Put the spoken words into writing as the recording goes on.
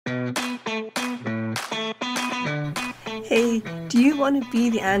Hey, do you want to be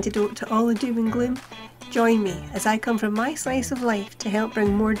the antidote to all the doom and gloom? Join me as I come from my slice of life to help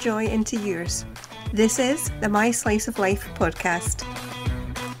bring more joy into yours. This is the My Slice of Life podcast.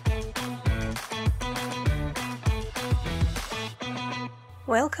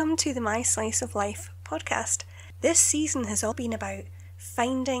 Welcome to the My Slice of Life podcast. This season has all been about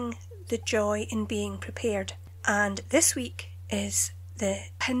finding the joy in being prepared. And this week is the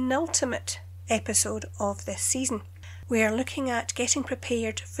penultimate episode of this season. We are looking at getting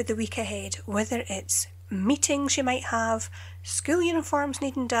prepared for the week ahead, whether it's meetings you might have, school uniforms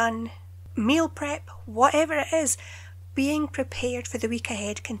needing done, meal prep, whatever it is. Being prepared for the week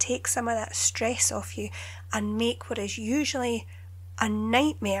ahead can take some of that stress off you and make what is usually a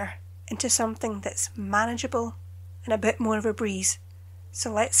nightmare into something that's manageable and a bit more of a breeze.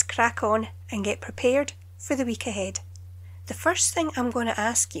 So let's crack on and get prepared for the week ahead. The first thing I'm going to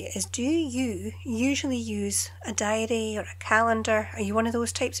ask you is, do you usually use a diary or a calendar? Are you one of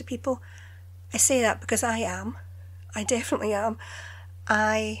those types of people? I say that because I am. I definitely am.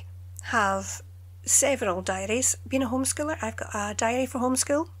 I have several diaries. Being a homeschooler, I've got a diary for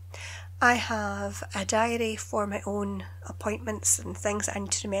homeschool. I have a diary for my own appointments and things I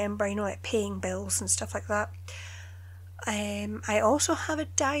need to remember, like paying bills and stuff like that. I also have a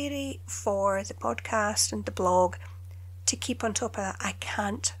diary for the podcast and the blog to keep on top of that. I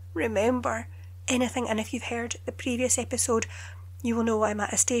can't remember anything, and if you've heard the previous episode, you will know I'm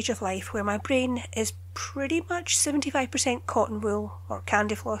at a stage of life where my brain is pretty much 75% cotton wool or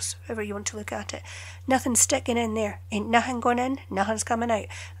candy floss, however you want to look at it. Nothing's sticking in there. Ain't nothing going in, nothing's coming out.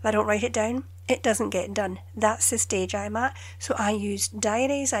 If I don't write it down, it doesn't get done. That's the stage I'm at. So I use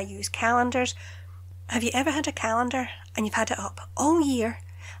diaries, I use calendars. Have you ever had a calendar and you've had it up all year,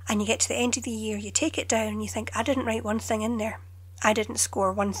 and you get to the end of the year, you take it down and you think, I didn't write one thing in there. I didn't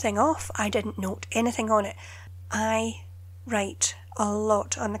score one thing off. I didn't note anything on it. I write a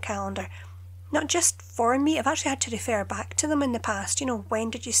lot on the calendar. Not just for me, I've actually had to refer back to them in the past.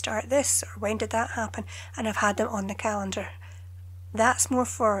 When did you start this, or when did that happen? And I've had them on the calendar. That's more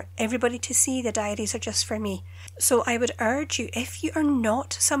for everybody to see. The diaries are just for me. So I would urge you, if you are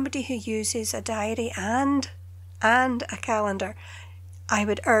not somebody who uses a diary and a calendar, I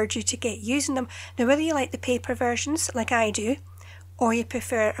would urge you to get using them. Now, whether you like the paper versions like I do, or you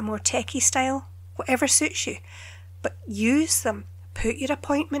prefer a more techie style, whatever suits you, but use them. Put your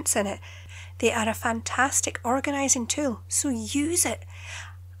appointments in it. They are a fantastic organising tool, so use it.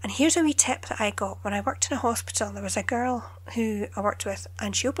 And here's a wee tip that I got when I worked in a hospital. There was a girl who I worked with,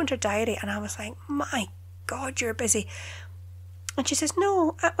 and she opened her diary, and I was like, my God, you're busy. And she says,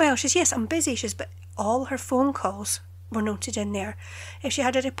 yes, I'm busy. She says, but all her phone calls were noted in there. If she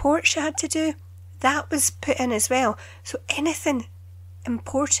had a report she had to do, that was put in as well. So anything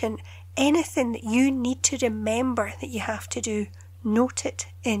important, anything that you need to remember that you have to do, note it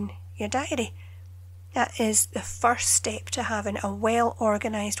in your diary. That is the first step to having a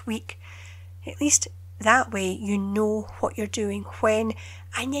well-organised week. At least that way you know what you're doing when,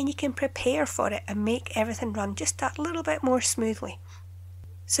 and then you can prepare for it and make everything run just that little bit more smoothly.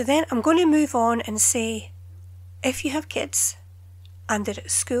 So then I'm going to move on and say, if you have kids and they're at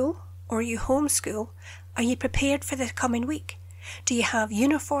school or you homeschool, are you prepared for the coming week? Do you have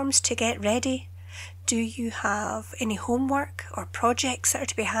uniforms to get ready? Do you have any homework or projects that are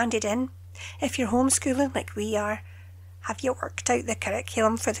to be handed in? If you're homeschooling like we are, have you worked out the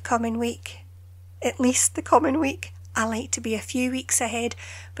curriculum for the coming week? At least the coming week. I like to be a few weeks ahead,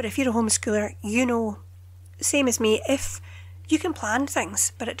 but if you're a homeschooler, same as me, if you can plan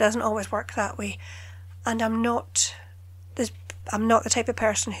things, but it doesn't always work that way. And I'm not the type of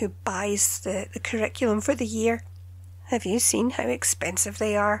person who buys the curriculum for the year. Have you seen how expensive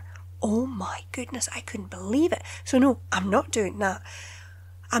they are? Oh my goodness, I couldn't believe it. So no, I'm not doing that.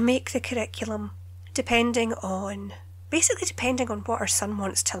 I make the curriculum depending on what our son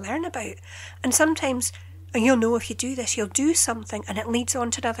wants to learn about. And sometimes, and you'll know if you do this, you'll do something and it leads on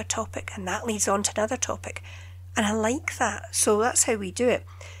to another topic, and that leads on to another topic. And I like that, so that's how we do it.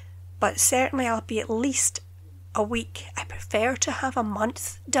 But certainly I'll be at least a week. I prefer to have a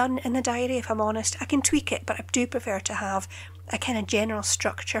month done in the diary, if I'm honest. I can tweak it, but I do prefer to have a kind of general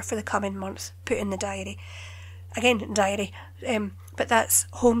structure for the coming month put in the diary. Again, diary, but that's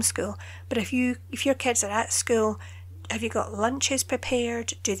homeschool. But if your kids are at school, have you got lunches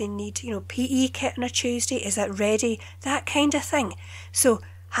prepared? Do they need, PE kit on a Tuesday? Is that ready? That kind of thing. So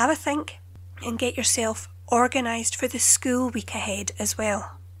have a think and get yourself organised for the school week ahead as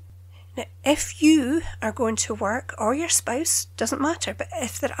well. Now, if you are going to work, or your spouse, doesn't matter, but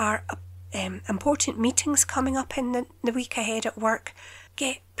if there are important meetings coming up in the week ahead at work,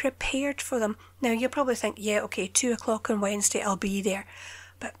 Get prepared for them. Now you'll probably think, yeah, okay, 2 o'clock on Wednesday, I'll be there.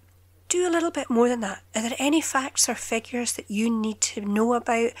 But do a little bit more than that. Are there any facts or figures that you need to know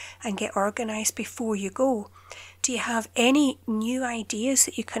about and get organised before you go? Do you have any new ideas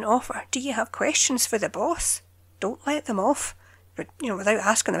that you can offer? Do you have questions for the boss? Don't let them off, but without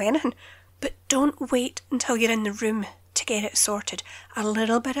asking them anything. But don't wait until you're in the room to get it sorted. A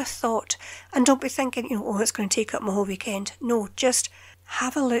little bit of thought, and don't be thinking, it's going to take up my whole weekend. No, just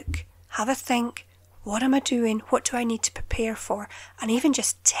have a look, have a think. What am I doing? What do I need to prepare for? And even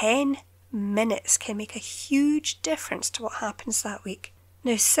just 10 minutes can make a huge difference to what happens that week.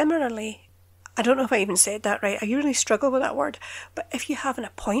 Now, similarly, I don't know if I even said that right. I really struggle with that word. But if you have an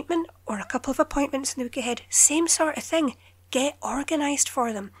appointment or a couple of appointments in the week ahead, same sort of thing. Get organised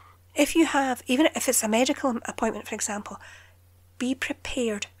for them. If you have, even if it's a medical appointment, for example, be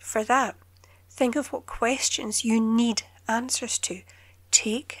prepared for that. Think of what questions you need answers to.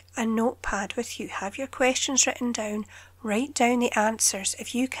 Take a notepad with you. Have your questions written down. Write down the answers.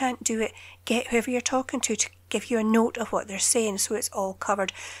 If you can't do it, get whoever you're talking to give you a note of what they're saying so it's all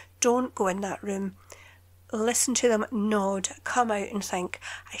covered. Don't go in that room. Listen to them, nod, come out and think,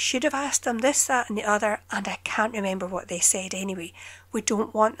 I should have asked them this, that and the other, and I can't remember what they said anyway. We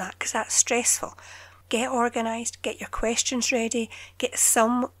don't want that because that's stressful. Get organised, get your questions ready, get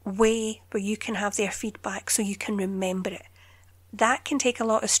some way where you can have their feedback so you can remember it. That can take a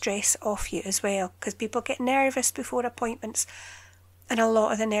lot of stress off you as well, because people get nervous before appointments, and a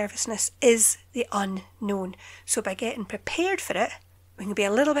lot of the nervousness is the unknown. So by getting prepared for it, we can be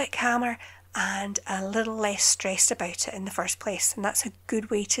a little bit calmer and a little less stressed about it in the first place, and that's a good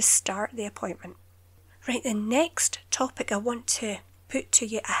way to start the appointment. Right, the next topic I want to put to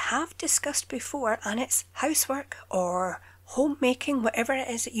you, I have discussed before, and it's housework or homemaking, whatever it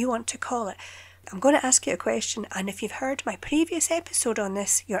is that you want to call it. I'm going to ask you a question, and if you've heard my previous episode on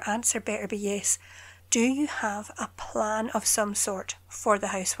this, your answer better be yes. Do you have a plan of some sort for the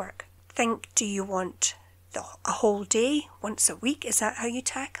housework? Think, do you want a whole day, once a week? Is that how you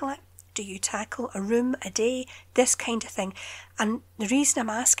tackle it? Do you tackle a room a day? This kind of thing. And the reason I'm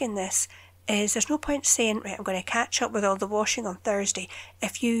asking this is there's no point saying, right, I'm going to catch up with all the washing on Thursday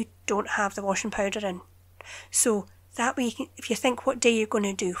if you don't have the washing powder in. So that way, if you think what day you're going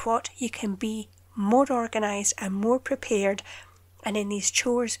to do what, you can be more organised and more prepared, and in these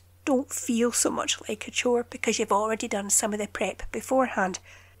chores don't feel so much like a chore because you've already done some of the prep beforehand.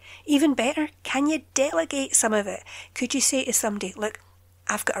 Even better, can you delegate some of it? Could you say to somebody, look,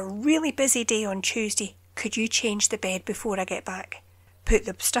 I've got a really busy day on Tuesday, could you change the bed before I get back? Put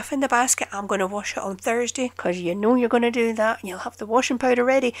the stuff in the basket, I'm going to wash it on Thursday because you know you're going to do that and you'll have the washing powder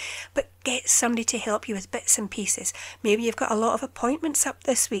ready. But get somebody to help you with bits and pieces. Maybe you've got a lot of appointments up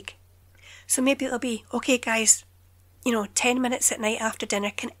this week. So maybe it'll be, okay guys, 10 minutes at night after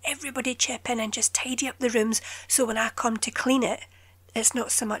dinner, can everybody chip in and just tidy up the rooms so when I come to clean it, it's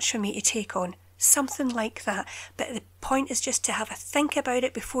not so much for me to take on. Something like that. But the point is just to have a think about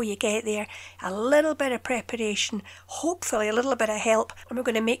it before you get there. A little bit of preparation, hopefully a little bit of help, and we're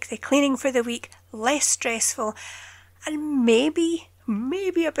going to make the cleaning for the week less stressful and maybe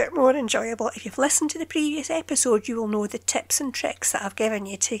a bit more enjoyable. If you've listened to the previous episode, you will know the tips and tricks that I've given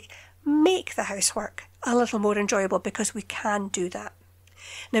you to make the housework a little more enjoyable, because we can do that.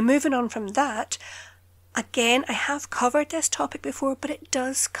 Now, moving on from that, again, I have covered this topic before, but it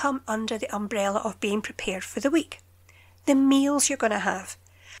does come under the umbrella of being prepared for the week. The meals you're going to have.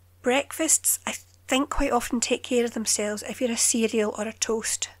 Breakfasts, I think, quite often take care of themselves. If you're a cereal or a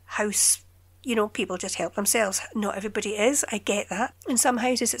toast house, people just help themselves. Not everybody is, I get that. In some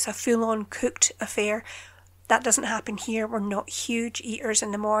houses it's a full-on cooked affair. That doesn't happen here. We're not huge eaters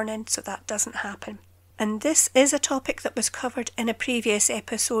in the morning, so that doesn't happen. And this is a topic that was covered in a previous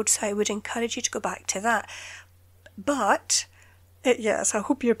episode, so I would encourage you to go back to that. But, yes, I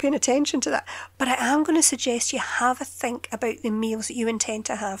hope you're paying attention to that. But I am going to suggest you have a think about the meals that you intend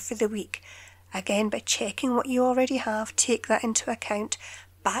to have for the week. Again, by checking what you already have, take that into account.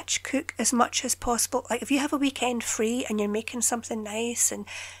 Batch cook as much as possible. Like if you have a weekend free and you're making something nice, and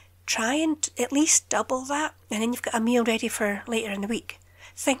try and at least double that, and then you've got a meal ready for later in the week.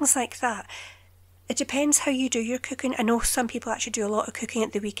 Things like that. It depends how you do your cooking. I know some people actually do a lot of cooking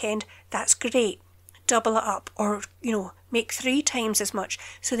at the weekend. That's great. Double it up, or, make 3 times as much.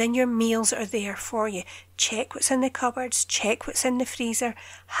 So then your meals are there for you. Check what's in the cupboards, check what's in the freezer,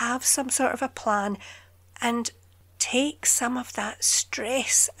 have some sort of a plan, and take some of that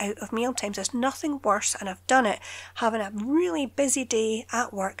stress out of meal times. There's nothing worse, and I've done it, having a really busy day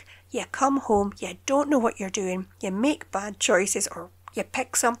at work. You come home, you don't know what you're doing, you make bad choices, or you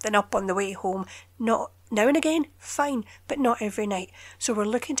pick something up on the way home, not Now and again, fine, but not every night. So we're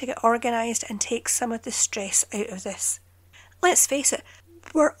looking to get organised and take some of the stress out of this. Let's face it,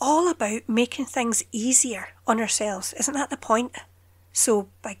 we're all about making things easier on ourselves. Isn't that the point? So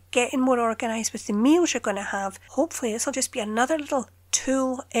by getting more organised with the meals you're going to have, hopefully this will just be another little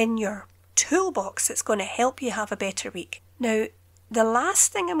tool in your toolbox that's going to help you have a better week. Now, the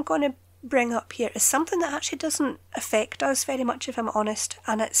last thing I'm going to bring up here is something that actually doesn't affect us very much, if I'm honest,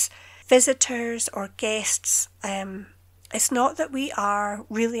 and it's visitors or guests. It's not that we are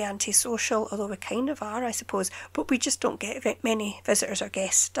really antisocial, although we kind of are, I suppose, but we just don't get many visitors or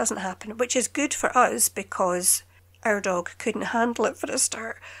guests. It doesn't happen, which is good for us because our dog couldn't handle it for a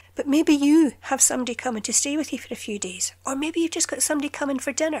start. But maybe you have somebody coming to stay with you for a few days, or maybe you've just got somebody coming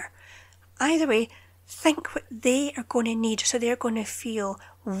for dinner. Either way, think what they are going to need so they're going to feel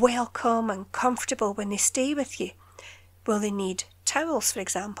welcome and comfortable when they stay with you. Will they need towels, for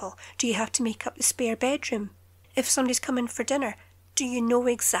example? Do you have to make up the spare bedroom? If somebody's coming for dinner, do you know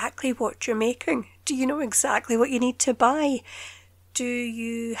exactly what you're making? Do you know exactly what you need to buy? Do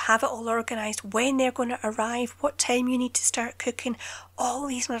you have it all organised when they're going to arrive? What time you need to start cooking? All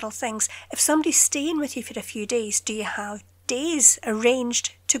these little things. If somebody's staying with you for a few days, do you have days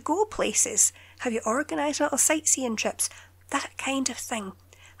arranged to go places? Have you organised little sightseeing trips? That kind of thing.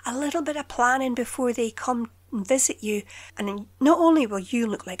 A little bit of planning before they come and visit you, and not only will you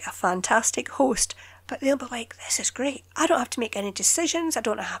look like a fantastic host, but they'll be like, this is great. I don't have to make any decisions. I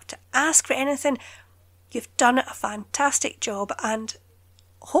don't have to ask for anything. You've done a fantastic job, and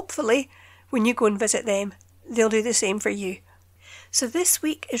hopefully when you go and visit them, they'll do the same for you. So this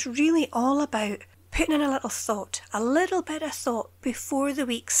week is really all about putting in a little thought, a little bit of thought before the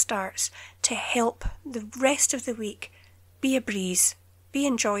week starts to help the rest of the week be a breeze, be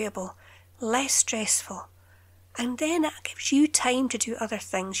enjoyable, less stressful. And then that gives you time to do other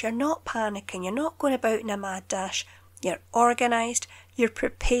things. You're not panicking, you're not going about in a mad dash. You're organised, you're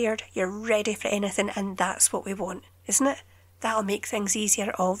prepared, you're ready for anything, and that's what we want, isn't it? That'll make things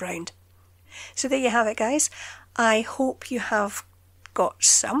easier all round. So there you have it, guys. I hope you have got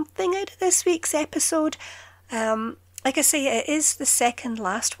something out of this week's episode. Like I say, it is the second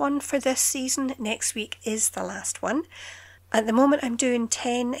last one for this season. Next week is the last one. At the moment I'm doing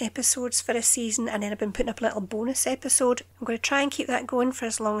 10 episodes for a season, and then I've been putting up a little bonus episode. I'm going to try and keep that going for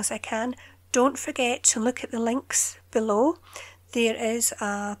as long as I can. Don't forget to look at the links below. There is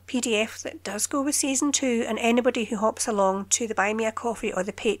a PDF that does go with season 2, and anybody who hops along to the Buy Me a Coffee or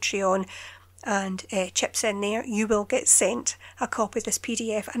the Patreon and chips in there, you will get sent a copy of this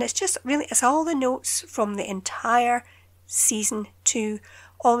PDF. And it's just really, it's all the notes from the entire season 2,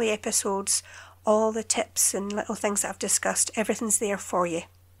 all the episodes, all the tips and little things that I've discussed. Everything's there for you.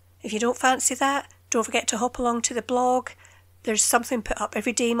 If you don't fancy that, don't forget to hop along to the blog. There's something put up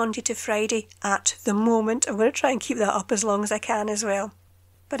every day, Monday to Friday, at the moment. I'm going to try and keep that up as long as I can as well.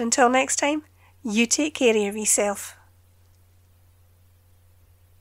 But until next time, you take care of yourself.